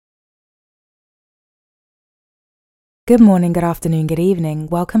Good morning, good afternoon, good evening.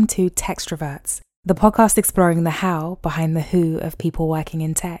 Welcome to Textroverts, the podcast exploring the how behind the who of people working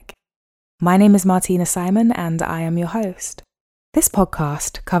in tech. My name is Martina Simon and I am your host. This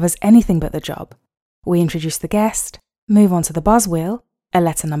podcast covers anything but the job. We introduce the guest, move on to the buzz wheel, a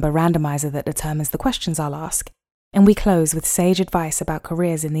letter number randomizer that determines the questions I'll ask, and we close with sage advice about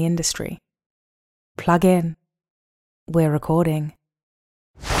careers in the industry. Plug in. We're recording.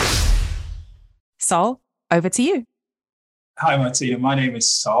 Sol, over to you. Hi, Martina. My name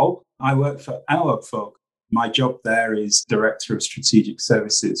is Sol. I work for Analog Folk. My job there is Director of Strategic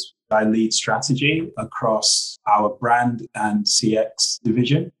Services. I lead strategy across our brand and CX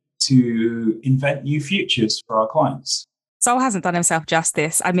division to invent new futures for our clients. Sol hasn't done himself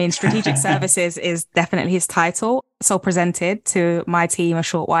justice. I mean, Strategic Services is definitely his title. Sol presented to my team a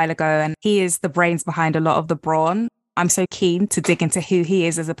short while ago, and he is the brains behind a lot of the brawn. I'm so keen to dig into who he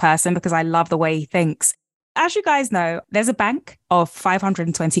is as a person because I love the way he thinks. As you guys know, there's a bank of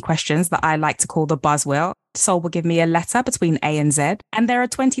 520 questions that I like to call the buzz wheel. Sol will give me a letter between A and Z, and there are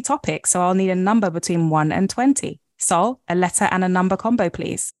 20 topics, so I'll need a number between 1 and 20. Sol, a letter and a number combo,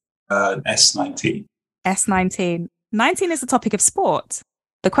 please. S19. S19. 19 is the topic of sport.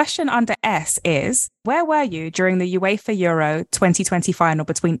 The question under S is, where were you during the UEFA Euro 2020 final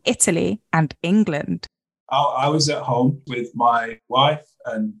between Italy and England? I was at home with my wife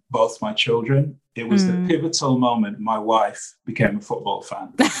and both my children. It was the pivotal moment my wife became a football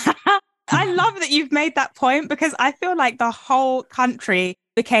fan. I love that you've made that point because I feel like the whole country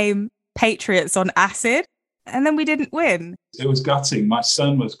became patriots on acid and then we didn't win. It was gutting. My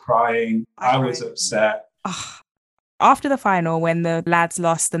son was crying. I was upset. After the final, when the lads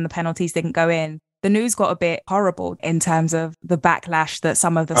lost and the penalties didn't go in, the news got a bit horrible in terms of the backlash that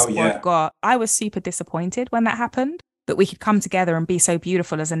some of the squad got. I was super disappointed when that happened, that we could come together and be so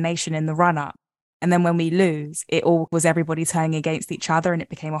beautiful as a nation in the run-up. And then when we lose, it all was everybody turning against each other and it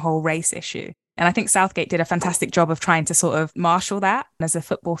became a whole race issue. And I think Southgate did a fantastic job of trying to sort of marshal that. As a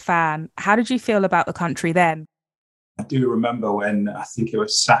football fan, how did you feel about the country then? I do remember when I think it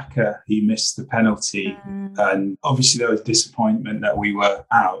was Saka, he missed the penalty. And obviously there was disappointment that we were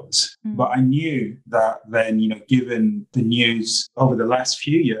out. But I knew that then, given the news over the last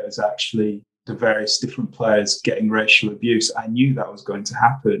few years, actually, the various different players getting racial abuse, I knew that was going to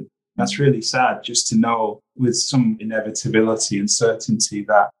happen. That's really sad just to know with some inevitability and certainty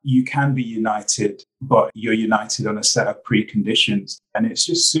that you can be united, but you're united on a set of preconditions. And it's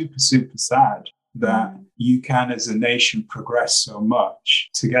just super, super sad that you can, as a nation, progress so much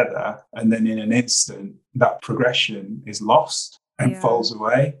together. And then in an instant, that progression is lost and falls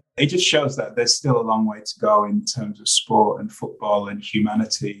away. It just shows that there's still a long way to go in terms of sport and football and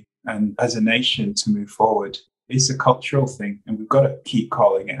humanity. And as a nation to move forward, it's a cultural thing and we've got to keep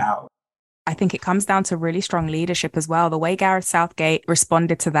calling it out. I think it comes down to really strong leadership as well. The way Gareth Southgate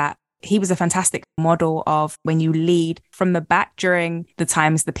responded to that, he was a fantastic model of when you lead from the back during the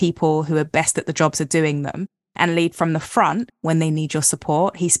times the people who are best at the jobs are doing them and lead from the front when they need your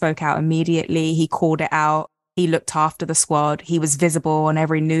support. He spoke out immediately. He called it out. He looked after the squad. He was visible on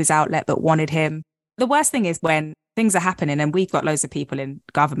every news outlet that wanted him. The worst thing is when things are happening and we've got loads of people in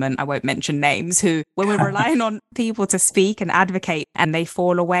government, I won't mention names, who, when we're relying on people to speak and advocate and they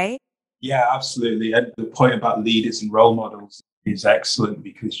fall away. Yeah, absolutely. And the point about leaders and role models is excellent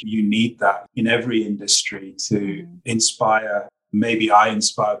because you need that in every industry to inspire. Maybe I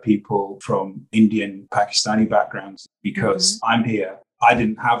inspire people from Indian, Pakistani backgrounds because I'm here. I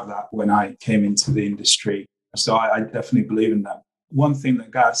didn't have that when I came into the industry. So I definitely believe in that. One thing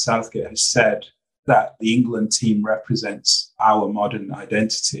that Gareth Southgate has said, that the England team represents our modern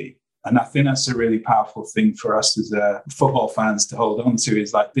identity. And I think that's a really powerful thing for us as football fans to hold on to,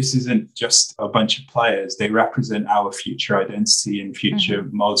 is like, this isn't just a bunch of players. They represent our future identity and future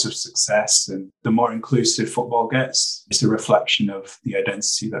modes of success. And the more inclusive football gets, it's a reflection of the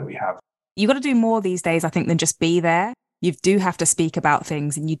identity that we have. You got to do more these days, I think, than just be there. You do have to speak about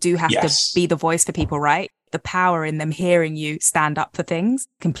things and you do have to be the voice for people, right? The power in them hearing you stand up for things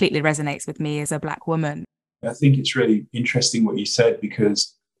completely resonates with me as a Black woman. I think it's really interesting what you said,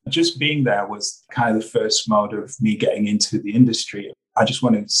 because just being there was kind of the first mode of me getting into the industry. I just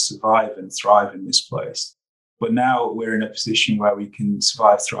wanted to survive and thrive in this place. But now we're in a position where we can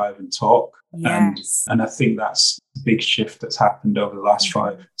survive, thrive and talk. Yes. And I think that's a big shift that's happened over the last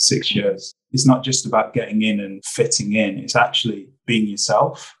 5-6 years. It's not just about getting in and fitting in. It's actually being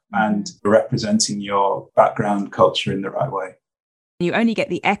yourself and representing your background culture in the right way. You only get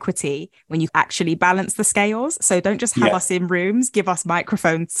the equity when you actually balance the scales. So don't just have us in rooms, give us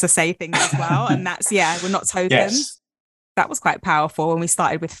microphones to say things as well. And that's, we're not tokens. Yes. That was quite powerful when we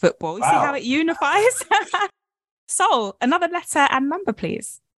started with football. You see how it unifies? So, another letter and number,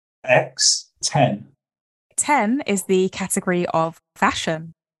 please. X, 10. 10 is the category of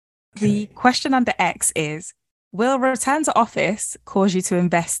fashion. The question under X is, will return to office cause you to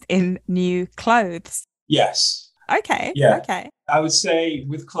invest in new clothes? Yes. Okay. Yeah. Okay. I would say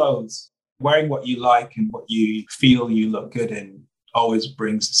with clothes, wearing what you like and what you feel you look good in always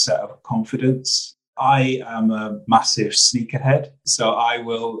brings a set of confidence. I am a massive sneakerhead, so I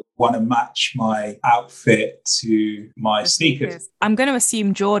will want to match my outfit to my sneakers. I'm going to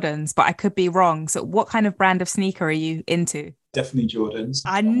assume Jordans, but I could be wrong. So what kind of brand of sneaker are you into? Definitely Jordans.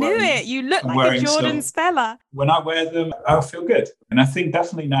 I knew it. You look like a Jordans fella. When I wear them, I feel good. And I think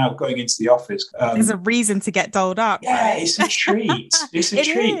definitely now going into the office. There's a reason to get dolled up. Yeah, right? it's a treat. It's a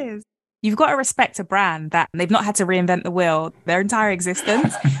treat. It is. You've got to respect a brand that they've not had to reinvent the wheel their entire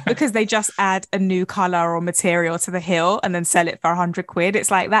existence because they just add a new color or material to the hill and then sell it for 100 quid.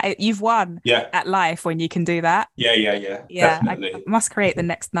 It's like that. You've won at life when you can do that. Yeah. Definitely. I must create the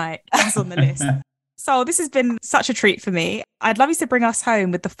next night. That's on the list. So this has been such a treat for me. I'd love you to bring us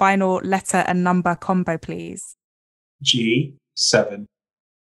home with the final letter and number combo, please. G, 7.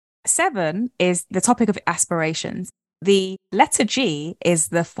 7 is the topic of aspirations. The letter G is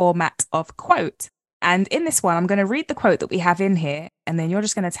the format of quote. And in this one, I'm going to read the quote that we have in here, and then you're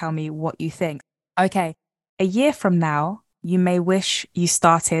just going to tell me what you think. Okay. A year from now, you may wish you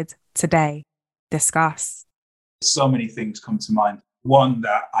started today. Discuss. So many things come to mind. One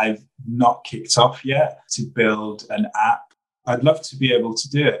that I've not kicked off yet, to build an app. I'd love to be able to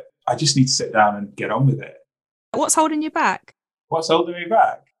do it. I just need to sit down and get on with it. What's holding you back? What's holding me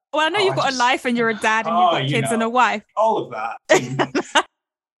back? Well, I know you've got a life and you're a dad and you've got kids and a wife. All of that.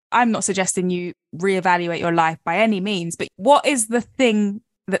 I'm not suggesting you reevaluate your life by any means, but what is the thing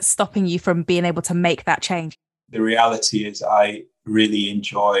that's stopping you from being able to make that change? The reality is I really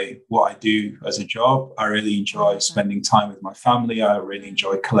enjoy what I do as a job. I really enjoy spending time with my family. I really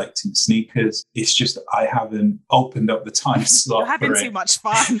enjoy collecting sneakers. It's just that I haven't opened up the time slot. You're having too much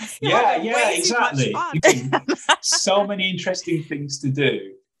fun. Yeah, exactly. So many interesting things to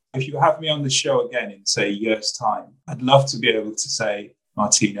do. If you have me on the show again in, say, a year's time, I'd love to be able to say,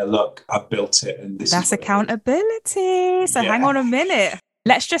 Martina, look, I built it. And that's accountability. So hang on a minute.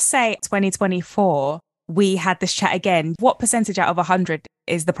 Let's just say 2024, we had this chat again. What percentage out of 100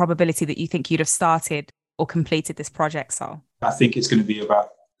 is the probability that you think you'd have started or completed this project, Sol? I think it's going to be about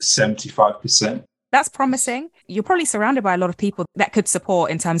 75%. That's promising. You're probably surrounded by a lot of people that could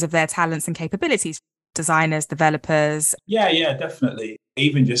support in terms of their talents and capabilities. Designers, developers. Yeah, definitely.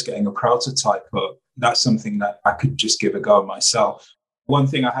 Even just getting a prototype up, that's something that I could just give a go myself. One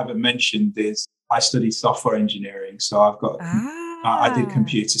thing I haven't mentioned is I studied software engineering. So I did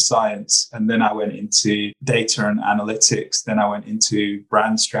computer science, and then I went into data and analytics. Then I went into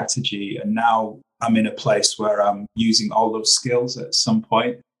brand strategy. And now I'm in a place where I'm using all those skills at some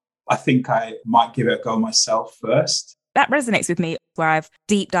point. I think I might give it a go myself first. That resonates with me, where I've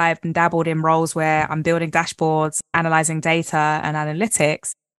deep dived and dabbled in roles where I'm building dashboards, analyzing data and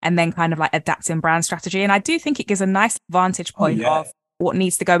analytics, and then kind of like adapting brand strategy. And I do think it gives a nice vantage point of what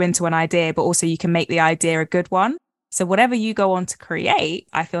needs to go into an idea, but also you can make the idea a good one. So whatever you go on to create,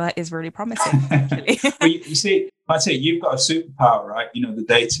 I feel like is really promising. Well, you see, Martina, you've got a superpower, right? You know, the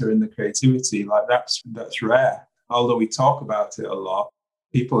data and the creativity, like that's rare. Although we talk about it a lot,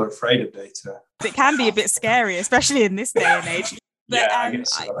 people are afraid of data. It can be a bit scary, especially in this day and age. But, I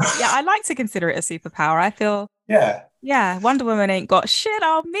guess so. I like to consider it a superpower. I feel, Wonder Woman ain't got shit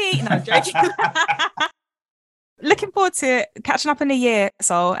on me. No, I'm joking. Looking forward to catching up in a year,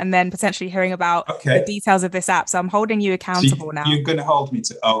 Sol, and then potentially hearing about the details of this app. So I'm holding you accountable now. You're going to hold me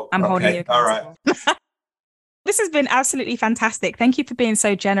to... I'm holding you accountable. All right. This has been absolutely fantastic. Thank you for being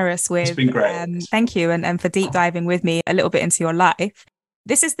so generous with... It's been great. Thank you, and for deep diving with me a little bit into your life.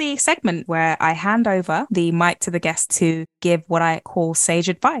 This is the segment where I hand over the mic to the guest to give what I call sage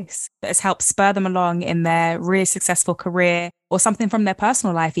advice that has helped spur them along in their really successful career, or something from their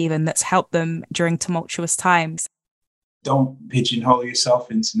personal life even that's helped them during tumultuous times. Don't pigeonhole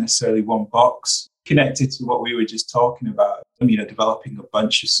yourself into necessarily one box. Connected to what we were just talking about, developing a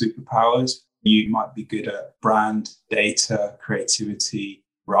bunch of superpowers. You might be good at brand, data, creativity,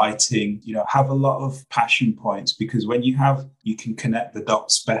 writing, have a lot of passion points, because when you can connect the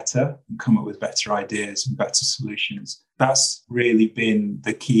dots better and come up with better ideas and better solutions. That's really been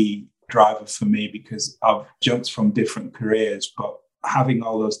the key driver for me, because I've jumped from different careers, but having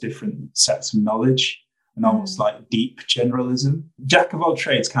all those different sets of knowledge an almost like deep generalism. Jack of all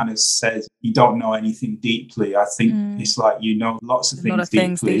trades kind of says you don't know anything deeply. I think it's like you know lots of A things lot of deeply.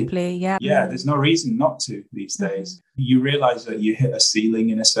 things deeply, yeah. Yeah, there's no reason not to these days. You realize that you hit a ceiling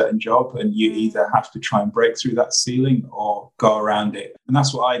in a certain job and you either have to try and break through that ceiling or go around it. And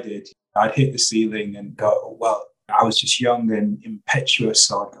that's what I did. I'd hit the ceiling and go, well, I was just young and impetuous.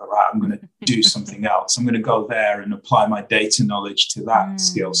 So I'd go, right, I'm going to do something else. I'm going to go there and apply my data knowledge to that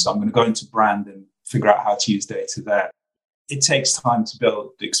skill. So I'm going to go into brand and figure out how to use data there. It takes time to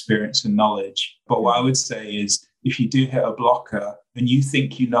build experience and knowledge. But what I would say is if you do hit a blocker and you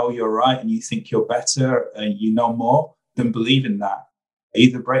think you know you're right and you think you're better and you know more, then believe in that.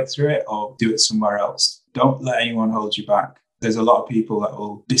 Either break through it or do it somewhere else. Don't let anyone hold you back. There's a lot of people that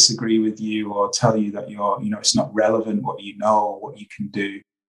will disagree with you or tell you that it's not relevant what you know or what you can do.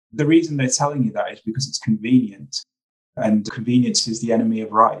 The reason they're telling you that is because it's convenient, and convenience is the enemy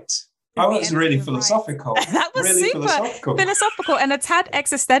of right. That was really philosophical. That was really super philosophical and a tad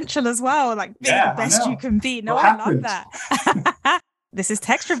existential as well. Like being the best you can be. No, I love that. This is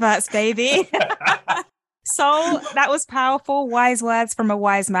Textroverts, baby. So that was powerful, wise words from a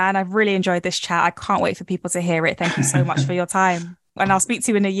wise man. I've really enjoyed this chat. I can't wait for people to hear it. Thank you so much for your time. And I'll speak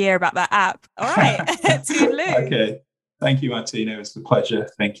to you in a year about that app. All right. Toodaloo. Okay. Thank you, Martina. It was a pleasure.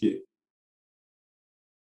 Thank you.